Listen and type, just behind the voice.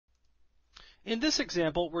In this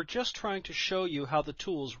example, we're just trying to show you how the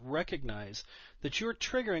tools recognize that you're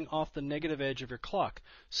triggering off the negative edge of your clock.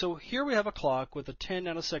 So here we have a clock with a 10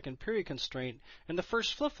 nanosecond period constraint, and the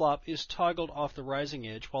first flip-flop is toggled off the rising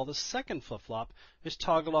edge, while the second flip-flop is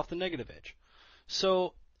toggled off the negative edge.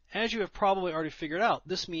 So, as you have probably already figured out,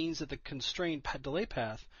 this means that the constrained delay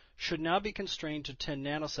path should now be constrained to 10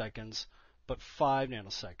 nanoseconds, but 5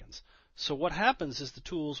 nanoseconds. So what happens is the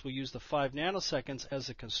tools will use the 5 nanoseconds as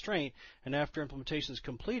a constraint, and after implementation is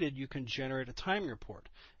completed, you can generate a timing report.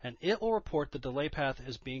 And it will report the delay path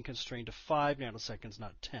as being constrained to 5 nanoseconds,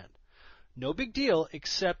 not 10. No big deal,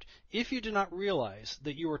 except if you did not realize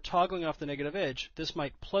that you were toggling off the negative edge, this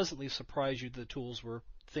might pleasantly surprise you that the tools were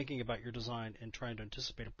thinking about your design and trying to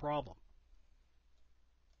anticipate a problem.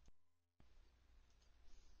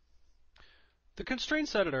 The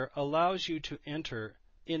constraints editor allows you to enter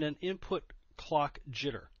in an input clock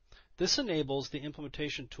jitter. This enables the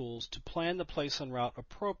implementation tools to plan the place and route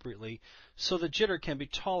appropriately so the jitter can be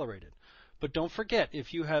tolerated. But don't forget,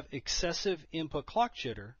 if you have excessive input clock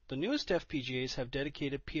jitter, the newest FPGAs have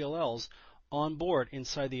dedicated PLLs on board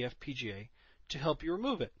inside the FPGA to help you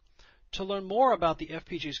remove it. To learn more about the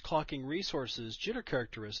FPGA's clocking resources jitter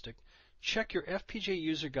characteristic, check your FPGA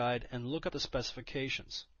user guide and look up the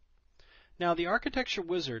specifications. Now, the Architecture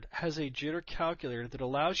Wizard has a jitter calculator that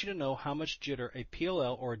allows you to know how much jitter a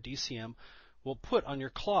PLL or a DCM will put on your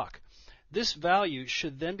clock. This value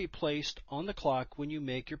should then be placed on the clock when you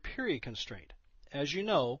make your period constraint. As you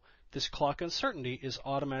know, this clock uncertainty is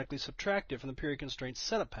automatically subtracted from the period constraint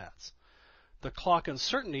setup paths. The clock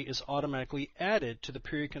uncertainty is automatically added to the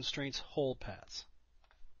period constraint's hold paths.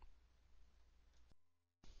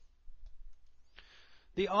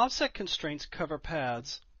 The offset constraints cover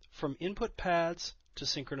paths from input paths to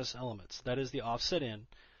synchronous elements, that is the offset in,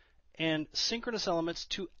 and synchronous elements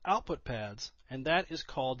to output paths, and that is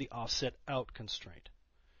called the offset out constraint.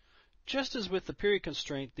 Just as with the period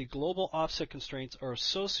constraint, the global offset constraints are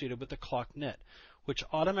associated with the clock net, which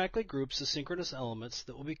automatically groups the synchronous elements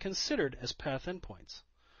that will be considered as path endpoints.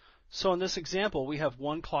 So in this example, we have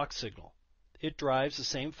one clock signal. It drives the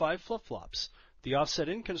same 5 flip-flops. The offset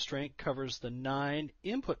in constraint covers the 9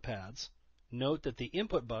 input paths. Note that the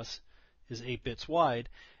input bus is 8 bits wide,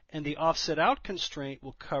 and the offset out constraint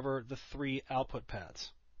will cover the 3 output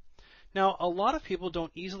paths. Now, a lot of people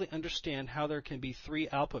don't easily understand how there can be 3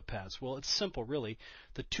 output paths. Well, it's simple, really.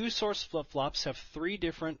 The 2 source flip-flops have 3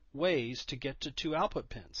 different ways to get to 2 output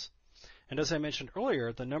pins. And as I mentioned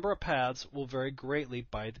earlier, the number of paths will vary greatly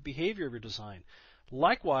by the behavior of your design.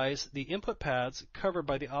 Likewise, the input paths covered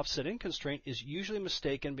by the offset in constraint is usually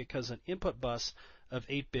mistaken because an input bus of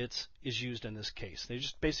 8 bits is used in this case. They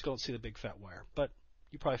just basically don't see the big fat wire, but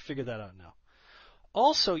you probably figured that out now.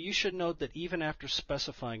 Also, you should note that even after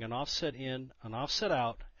specifying an offset in, an offset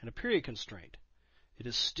out, and a period constraint, it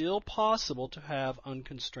is still possible to have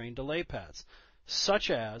unconstrained delay paths, such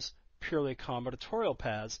as purely combinatorial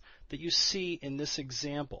paths that you see in this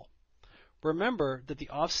example. Remember that the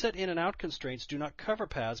offset in and out constraints do not cover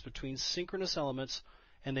paths between synchronous elements,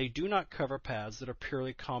 and they do not cover paths that are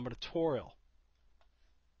purely combinatorial.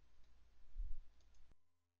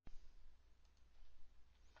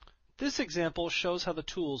 This example shows how the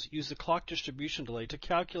tools use the clock distribution delay to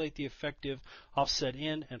calculate the effective offset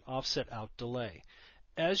in and offset out delay.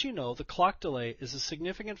 As you know, the clock delay is a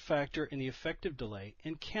significant factor in the effective delay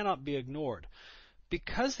and cannot be ignored.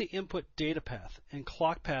 Because the input data path and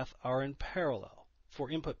clock path are in parallel for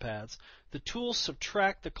input paths, the tools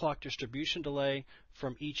subtract the clock distribution delay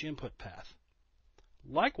from each input path.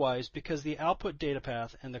 Likewise, because the output data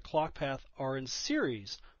path and the clock path are in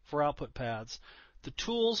series for output paths, the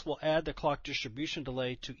tools will add the clock distribution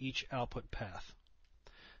delay to each output path.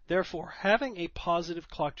 Therefore, having a positive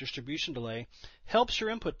clock distribution delay helps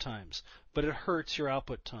your input times, but it hurts your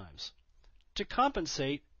output times. To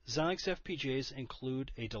compensate, Xilinx FPGAs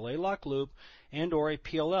include a delay lock loop and or a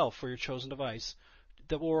PLL for your chosen device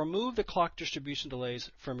that will remove the clock distribution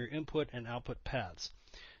delays from your input and output paths.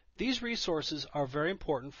 These resources are very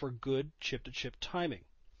important for good chip-to-chip timing.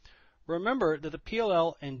 Remember that the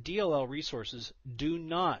PLL and DLL resources do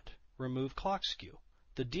not remove clock skew.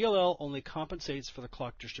 The DLL only compensates for the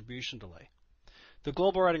clock distribution delay. The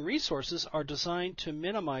global routing resources are designed to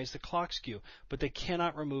minimize the clock skew, but they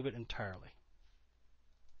cannot remove it entirely.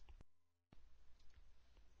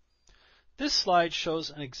 This slide shows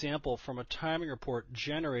an example from a timing report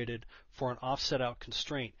generated for an offset out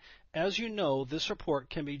constraint. As you know, this report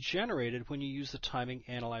can be generated when you use the Timing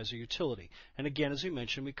Analyzer utility. And again, as we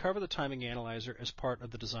mentioned, we cover the Timing Analyzer as part of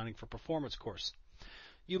the Designing for Performance course.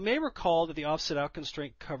 You may recall that the offset out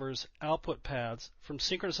constraint covers output paths from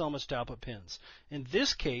synchronous elements to output pins. In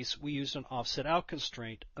this case, we used an offset out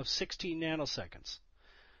constraint of 16 nanoseconds.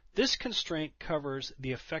 This constraint covers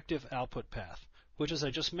the effective output path, which, as I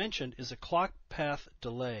just mentioned, is a clock path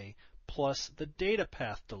delay plus the data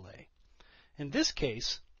path delay. In this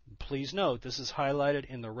case, please note this is highlighted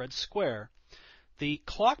in the red square. The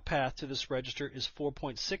clock path to this register is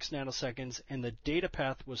 4.6 nanoseconds and the data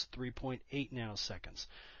path was 3.8 nanoseconds,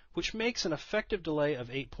 which makes an effective delay of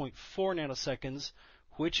 8.4 nanoseconds,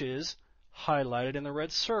 which is highlighted in the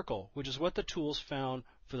red circle, which is what the tools found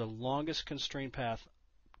for the longest constraint path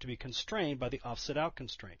to be constrained by the offset out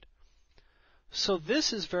constraint. So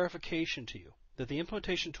this is verification to you that the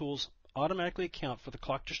implementation tools automatically account for the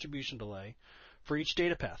clock distribution delay for each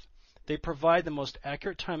data path. They provide the most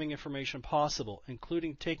accurate timing information possible,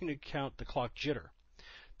 including taking into account the clock jitter.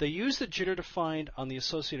 They use the jitter defined on the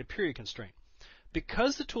associated period constraint.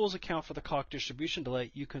 Because the tools account for the clock distribution delay,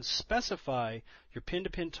 you can specify your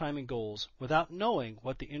pin-to-pin timing goals without knowing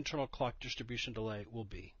what the internal clock distribution delay will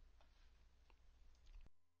be.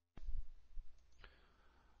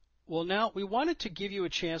 Well, now we wanted to give you a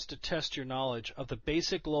chance to test your knowledge of the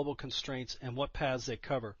basic global constraints and what paths they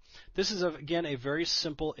cover. This is, again, a very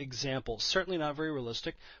simple example, certainly not very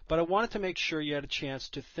realistic, but I wanted to make sure you had a chance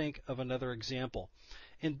to think of another example.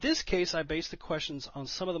 In this case, I based the questions on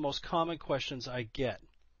some of the most common questions I get.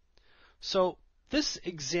 So this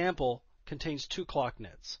example contains 2 clock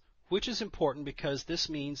nets, which is important because this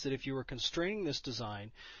means that if you were constraining this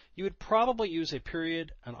design, you would probably use a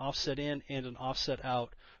period, an offset in, and an offset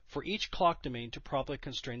out for each clock domain to properly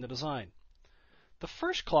constrain the design. The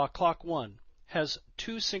first clock, clock 1, has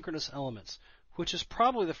 2 synchronous elements, which is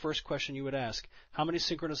probably the first question you would ask. How many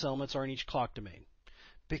synchronous elements are in each clock domain?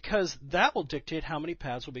 Because that will dictate how many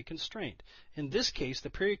paths will be constrained. In this case, the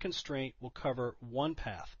period constraint will cover 1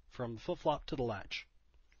 path from the flip-flop to the latch.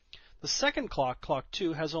 The second clock, clock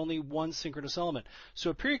 2, has only 1 synchronous element, so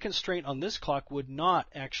a period constraint on this clock would not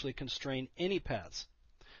actually constrain any paths.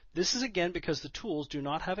 This is again because the tools do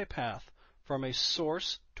not have a path from a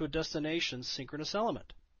source to a destination synchronous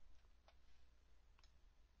element.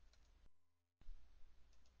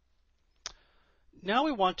 Now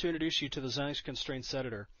we want to introduce you to the Xilinx Constraints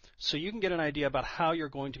Editor so you can get an idea about how you're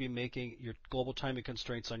going to be making your global timing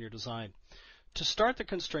constraints on your design. To start the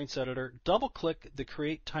Constraints Editor, double-click the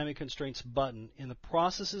Create Timing Constraints button in the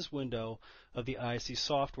Processes window of the ISE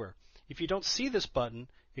software. If you don't see this button,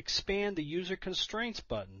 expand the User Constraints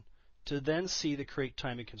button to then see the Create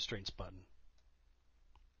Timing Constraints button.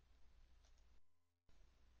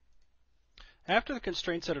 After the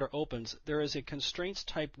Constraints Editor opens, there is a Constraints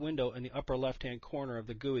Type window in the upper left-hand corner of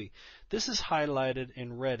the GUI. This is highlighted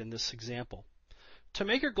in red in this example. To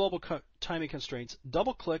make your global timing constraints,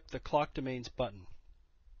 double-click the Clock Domains button.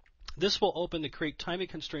 This will open the Create Timing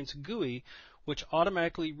Constraints GUI, which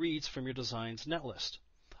automatically reads from your design's netlist.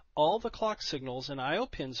 All the clock signals and I/O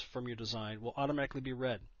pins from your design will automatically be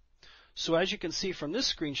read. So as you can see from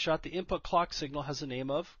this screenshot, the input clock signal has a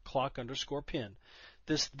name of clock_pin.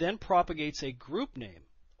 This then propagates a group name,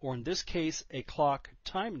 or in this case, a clock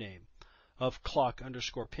time name of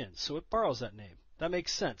clock_pin. So it borrows that name. That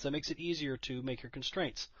makes sense. That makes it easier to make your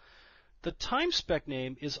constraints. The time spec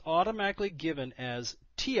name is automatically given as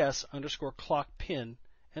TS_clock_pin,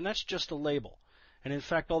 and that's just a label. And in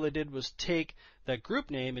fact, all they did was take that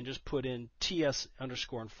group name and just put in TS_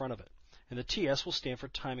 in front of it. And the TS will stand for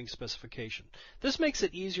timing specification. This makes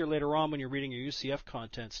it easier later on when you're reading your UCF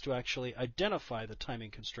contents to actually identify the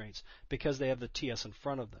timing constraints because they have the TS in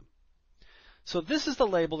front of them. So this is the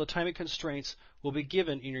label the timing constraints will be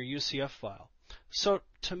given in your UCF file. So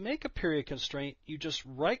to make a period constraint, you just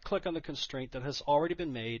right-click on the constraint that has already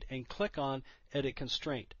been made and click on Edit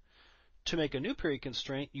Constraint. To make a new period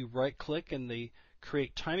constraint, you right-click in the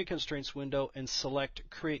Create Timing Constraints window and select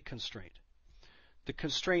Create Constraint. The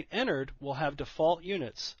constraint entered will have default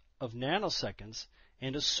units of nanoseconds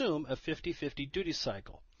and assume a 50-50 duty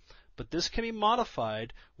cycle. But this can be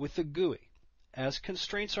modified with the GUI. As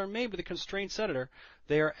constraints are made with the Constraints Editor,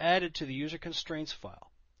 they are added to the User Constraints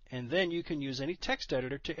file. And then you can use any text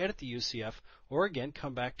editor to edit the UCF, or again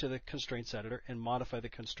come back to the Constraints Editor and modify the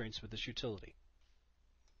constraints with this utility.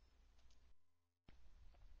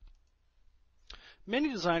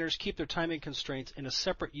 Many designers keep their timing constraints in a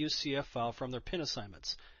separate UCF file from their pin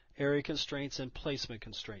assignments, area constraints, and placement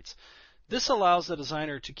constraints. This allows the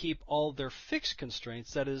designer to keep all their fixed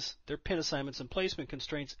constraints, that is, their pin assignments and placement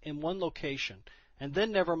constraints, in one location, and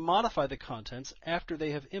then never modify the contents after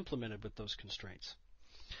they have implemented with those constraints.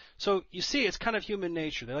 So you see, it's kind of human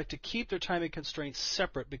nature. They like to keep their timing constraints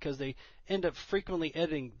separate because they end up frequently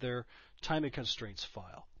editing their timing constraints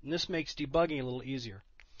file. And this makes debugging a little easier.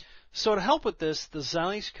 So to help with this, the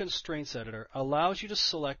Xilinx Constraints Editor allows you to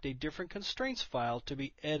select a different constraints file to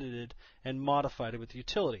be edited and modified with the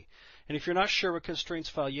utility. And if you're not sure what constraints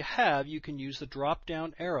file you have, you can use the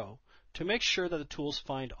drop-down arrow to make sure that the tools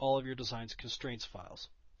find all of your design's constraints files.